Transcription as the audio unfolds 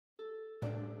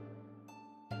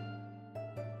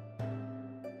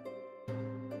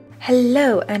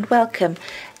Hello and welcome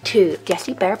to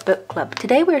Jessie Bear Book Club.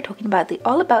 Today we are talking about the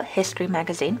All About History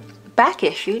magazine, back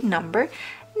issue number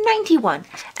 91.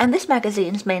 And this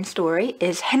magazine's main story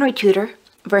is Henry Tudor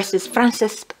versus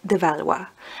Francis de Valois.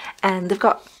 And they've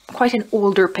got quite an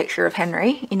older picture of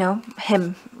Henry,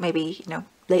 him maybe,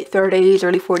 late 30s,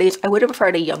 early 40s. I would have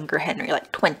preferred a younger Henry,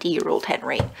 like 20-year-old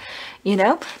Henry,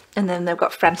 and then they've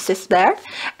got Francis there.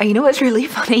 And what's really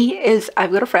funny is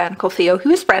I've got a friend called Theo who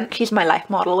is French. He's my life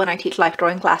model when I teach life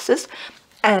drawing classes,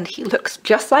 and he looks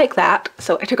just like that.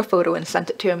 So I took a photo and sent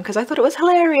it to him because I thought it was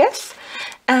hilarious.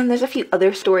 And there's a few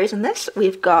other stories in this.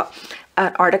 We've got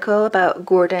an article about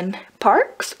Gordon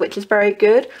Parks, which is very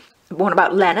good, one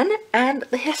about Lenin, and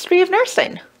the history of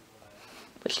nursing.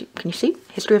 Which, can you see?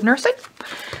 History of nursing.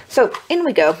 So in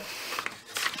we go.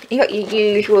 You got your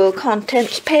usual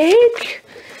contents page.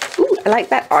 Ooh, I like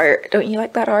that art. Don't you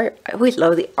like that art? I always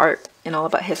love the art in All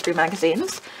About History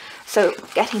magazines. So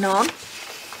getting on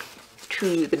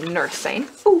to the nursing.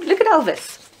 Oh, look at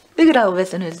Elvis. Look at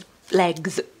Elvis and his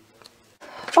legs.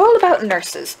 All about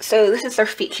nurses. So this is their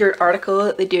featured article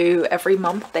that they do every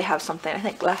month. They have something. I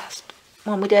think last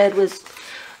one we did was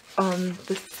on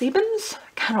the Thebans.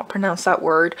 I cannot pronounce that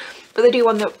word, but they do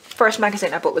one. The first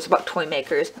magazine I bought was about toy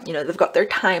makers. They've got their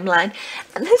timeline,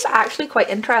 and this is actually quite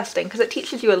interesting because it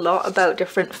teaches you a lot about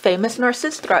different famous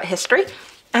nurses throughout history,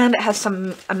 and it has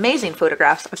some amazing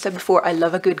photographs. I've said before, I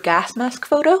love a good gas mask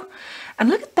photo, and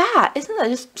look at that. Isn't that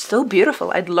just so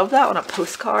beautiful? I'd love that on a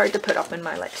postcard to put up in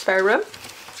my spare room.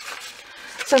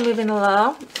 So moving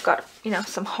along, we've got,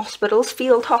 some hospitals,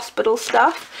 field hospital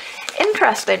stuff.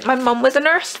 Interesting. My mum was a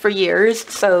nurse for years,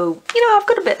 so, I've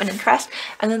got a bit of an interest.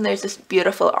 And then there's this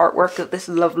beautiful artwork of this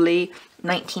lovely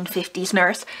 1950s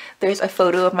nurse. There's a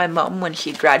photo of my mum when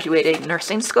she graduated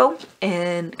nursing school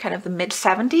in kind of the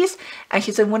mid-70s, and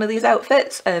she's in one of these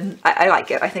outfits, and I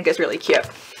like it. I think it's really cute.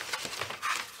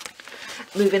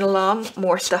 Moving along,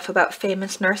 more stuff about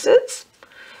famous nurses.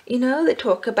 They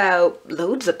talk about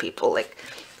loads of people.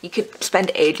 You could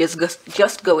spend ages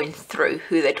just going through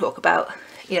who they talk about.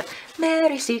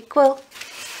 Mary Sequel.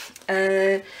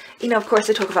 Of course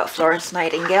they talk about Florence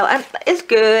Nightingale, and it's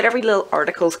good. Every little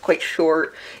article is quite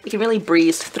short. You can really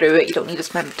breeze through it. You don't need to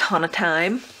spend a ton of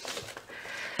time.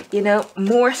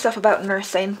 More stuff about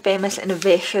nursing, famous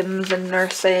innovations in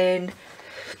nursing,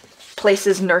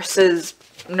 places nurses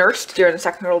nursed during the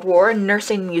Second World War, and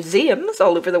nursing museums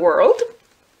all over the world.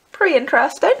 Pretty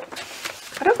interesting.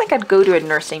 I don't think I'd go to a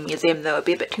nursing museum though. It'd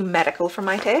be a bit too medical for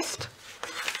my taste.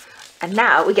 And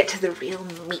now we get to the real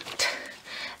meat.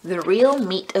 The real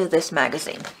meat of this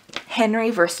magazine.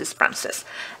 Henry versus Francis.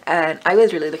 And I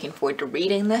was really looking forward to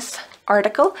reading this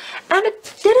article, and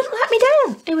it didn't let me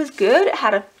down. It was good. It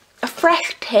had a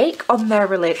fresh take on their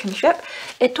relationship.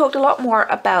 It talked a lot more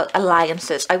about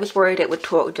alliances. I was worried it would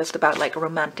talk just about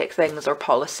romantic things or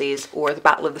policies or the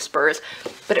Battle of the Spurs,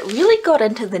 but it really got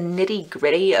into the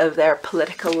nitty-gritty of their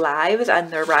political lives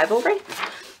and their rivalry.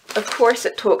 Of course,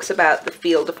 it talks about the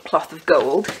field of cloth of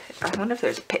gold. I wonder if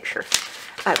there's a picture.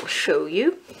 I will show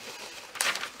you.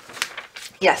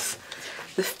 Yes,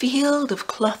 the field of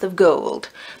cloth of gold.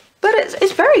 But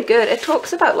it's very good. It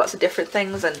talks about lots of different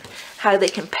things and how they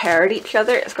compared each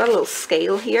other. It's got a little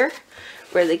scale here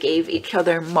where they gave each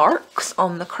other marks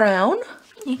on the crown.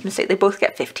 You can see they both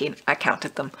get 15. I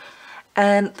counted them.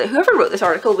 And whoever wrote this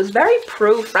article was very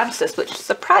pro-Francis, which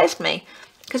surprised me,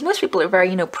 because most people are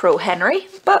very, pro-Henry.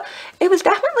 But it was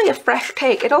definitely a fresh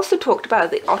take. It also talked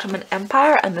about the Ottoman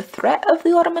Empire and the threat of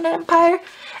the Ottoman Empire,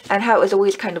 and how it was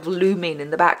always kind of looming in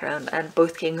the background, and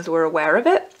both kings were aware of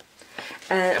it.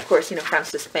 And of course,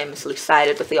 Francis famously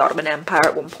sided with the Ottoman Empire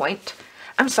at one point.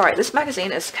 I'm sorry, this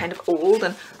magazine is kind of old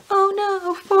and, oh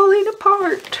no, falling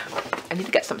apart. I need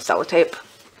to get some sellotape.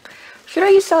 Should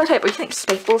I use sellotape, or do you think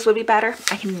staples would be better?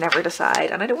 I can never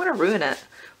decide, and I don't want to ruin it.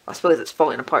 Well, I suppose it's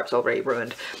falling apart, it's already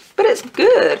ruined. But it's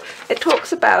good. It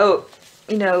talks about,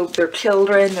 their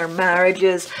children, their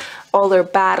marriages, all their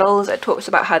battles. It talks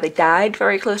about how they died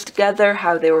very close together,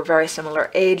 how they were very similar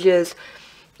ages.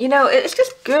 It's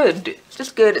just good. It's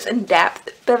just good. It's in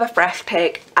depth, bit of a fresh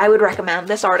take. I would recommend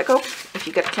this article if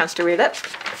you get a chance to read it.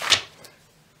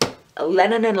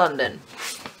 Lenin in London.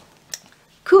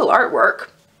 Cool artwork.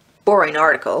 Boring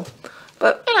article.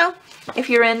 But,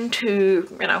 if you're into,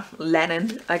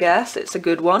 Lenin, I guess, it's a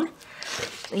good one.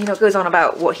 It goes on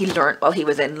about what he learned while he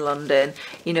was in London.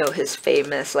 His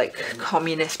famous,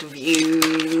 communist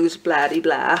views,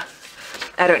 blah-de-blah.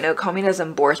 I don't know,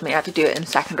 communism bores me. I had to do it in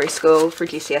secondary school for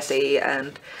GCSE,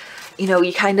 and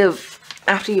you kind of,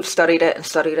 after you've studied it and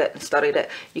studied it and studied it,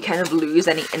 you kind of lose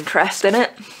any interest in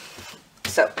it.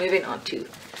 So moving on to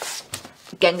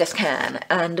Genghis Khan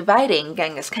and dividing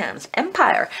Genghis Khan's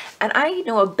empire. And I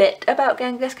know a bit about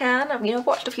Genghis Khan. I've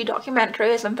watched a few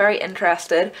documentaries. I'm very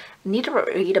interested. I need to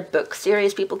read a book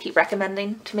series people keep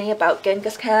recommending to me about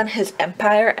Genghis Khan, his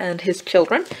empire, and his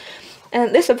children.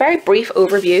 And this is a very brief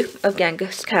overview of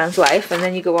Genghis Khan's life, and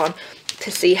then you go on to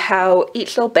see how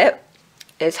each little bit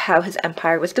is how his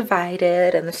empire was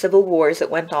divided and the civil wars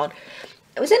that went on.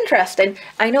 It was interesting.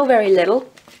 I know very little,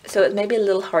 so it may be a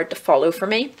little hard to follow for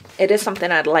me. It is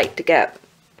something I'd like to get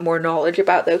more knowledge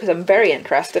about though, because I'm very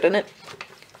interested in it.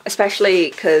 Especially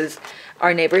because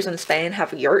our neighbours in Spain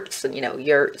have yurts, and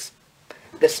yurts,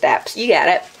 the steps, you get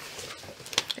it.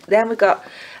 Then we've got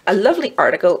a lovely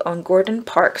article on Gordon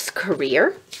Parks'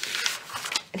 career.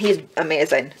 And he's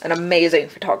amazing, an amazing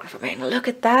photographer. I mean, look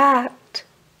at that.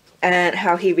 And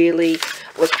how he really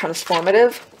was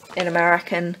transformative in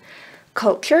American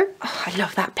culture. Oh, I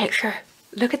love that picture.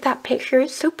 Look at that picture,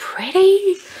 it's so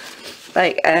pretty.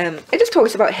 Like, it just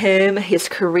talks about him, his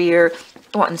career,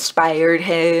 what inspired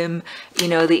him,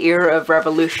 the era of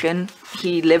revolution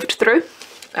he lived through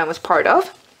and was part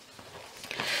of.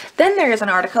 Then there is an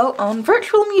article on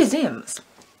virtual museums,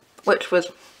 which was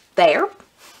there,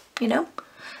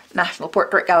 National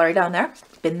Portrait Gallery down there,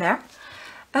 been there.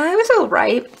 It was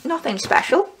alright, nothing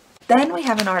special. Then we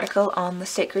have an article on the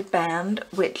Sacred Band,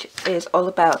 which is all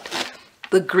about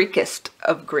the Greekest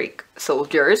of Greek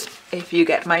soldiers, if you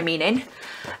get my meaning.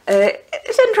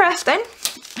 It's interesting.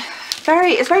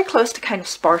 It's very close to kind of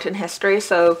Spartan history,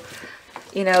 so,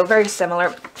 very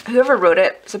similar. Whoever wrote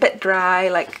it, it's a bit dry,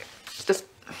 like, just,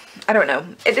 I don't know.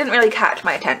 It didn't really catch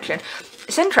my attention.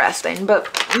 It's interesting, but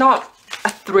not a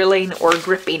thrilling or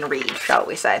gripping read, shall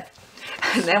we say.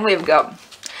 And then we've got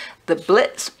the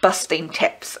Blitz Busting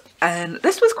Tips. And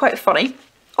this was quite funny,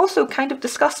 also kind of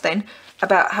disgusting,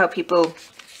 about how people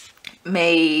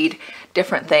made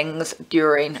different things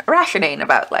during rationing,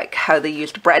 about like how they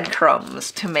used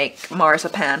breadcrumbs to make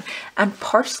marzipan and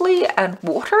parsley and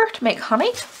water to make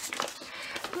honey.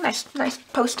 Nice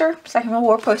poster, Second World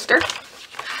War poster,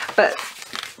 but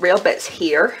real bits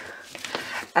here.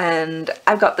 And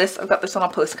I've got this on a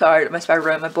postcard in my spare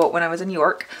room I bought when I was in New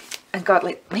York, and got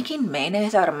like making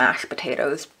mayonnaise out of mashed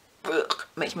potatoes. Ugh,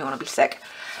 makes me want to be sick.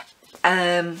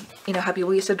 How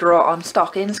people used to draw on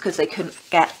stockings because they couldn't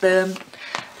get them.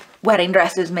 Wedding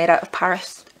dresses made out of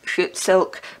parachute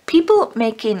silk. People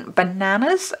making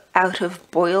bananas out of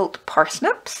boiled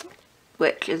parsnips,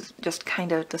 which is just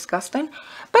kind of disgusting.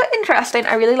 But interesting.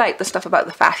 I really liked the stuff about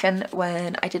the fashion.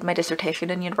 When I did my dissertation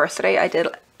in university,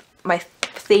 my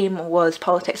theme was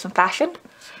politics and fashion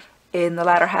in the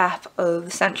latter half of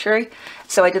the century.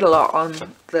 So I did a lot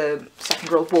on the Second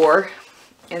World War.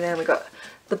 And then we got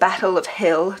the Battle of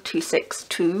Hill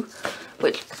 262,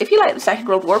 which, if you like the Second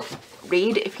World War,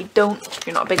 read. If you don't, if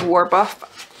you're not a big war buff,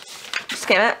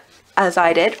 skim it, as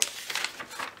I did.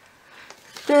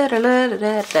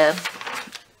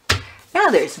 Now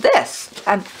there's this.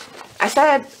 And I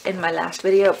said in my last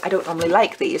video, I don't normally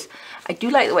like these. I do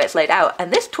like the way it's laid out,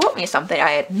 and this taught me something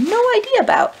I had no idea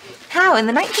about. How in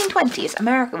the 1920s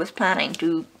America was planning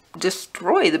to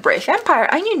destroy the British Empire.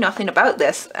 I knew nothing about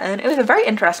this, and it was a very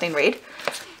interesting read.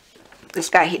 This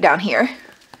guy down here,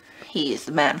 he's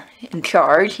the man in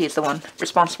charge. He's the one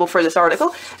responsible for this article,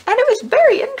 and it was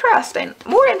very interesting.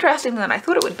 More interesting than I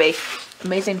thought it would be.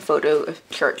 Amazing photo of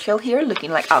Churchill here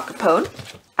looking like Al Capone.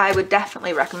 I would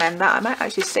definitely recommend that. I might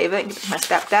actually save it and give it to my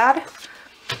stepdad.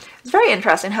 It's very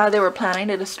interesting how they were planning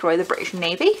to destroy the British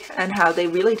Navy, and how they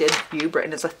really did view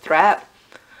Britain as a threat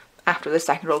after the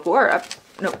Second World War.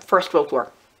 No, First World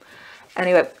War.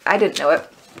 Anyway, I didn't know it.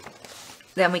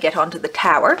 Then we get on to the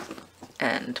Tower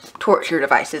and torture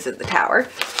devices in the Tower.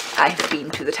 I have been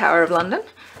to the Tower of London.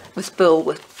 It was full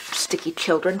with sticky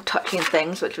children touching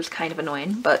things, which was kind of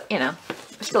annoying, but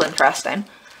it's still interesting.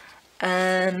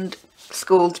 And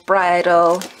Scold's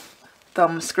Bridle,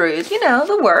 thumb screws,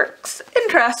 the works.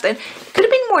 Interesting. Could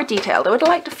have been more detailed. I would have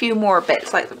liked a few more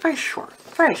bits, like very short,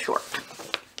 very short.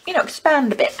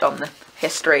 Expand a bit on the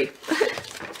history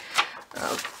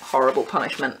of horrible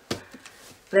punishment.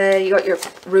 There you got your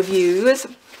reviews.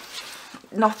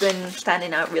 Nothing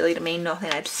standing out really to me,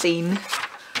 nothing I've seen.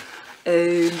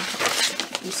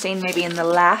 You've seen maybe in the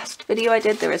last video I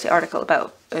did, there was an article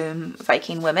about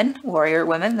Viking women, warrior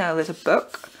women. Now there's a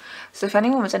book. So if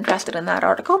anyone was interested in that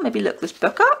article, maybe look this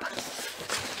book up.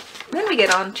 Then we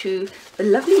get on to the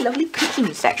lovely, lovely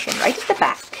cooking section right at the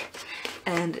back.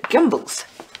 And jumbles.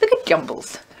 Look at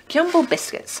jumbles. Jumble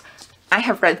biscuits. I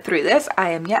have read through this. I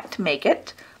am yet to make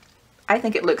it. I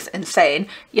think it looks insane.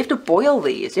 You have to boil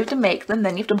these. You have to make them,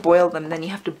 then you have to boil them, then you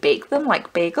have to bake them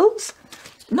like bagels.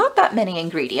 not that many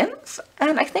ingredients,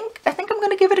 and I think I'm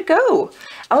gonna give it a go.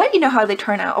 I'll let you know how they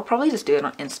turn out. I'll probably just do it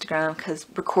on Instagram because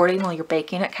recording while you're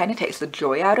baking it kind of takes the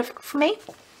joy out of it for me.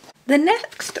 The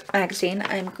next magazine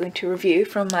I'm going to review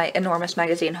from my enormous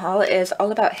magazine haul is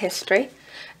all about history.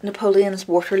 Napoleon's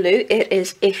Waterloo. It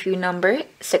is issue number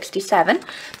 67.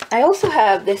 I also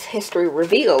have this History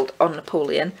Revealed on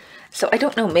Napoleon, so I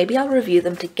don't know, maybe I'll review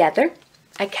them together.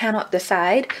 I cannot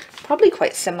decide. Probably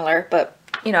quite similar, but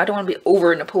you know, I don't want to be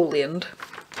over Napoleoned.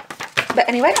 But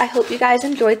anyway, I hope you guys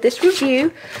enjoyed this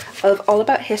review of All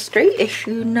About History,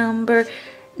 issue number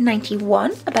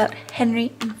 91, about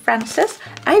Henry and Francis.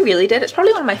 I really did. It's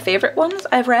probably one of my favorite ones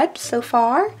I've read so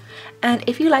far. And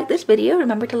if you like this video,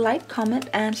 remember to like, comment,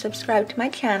 and subscribe to my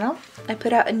channel. I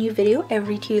put out a new video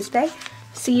every Tuesday.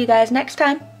 See you guys next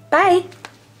time. Bye!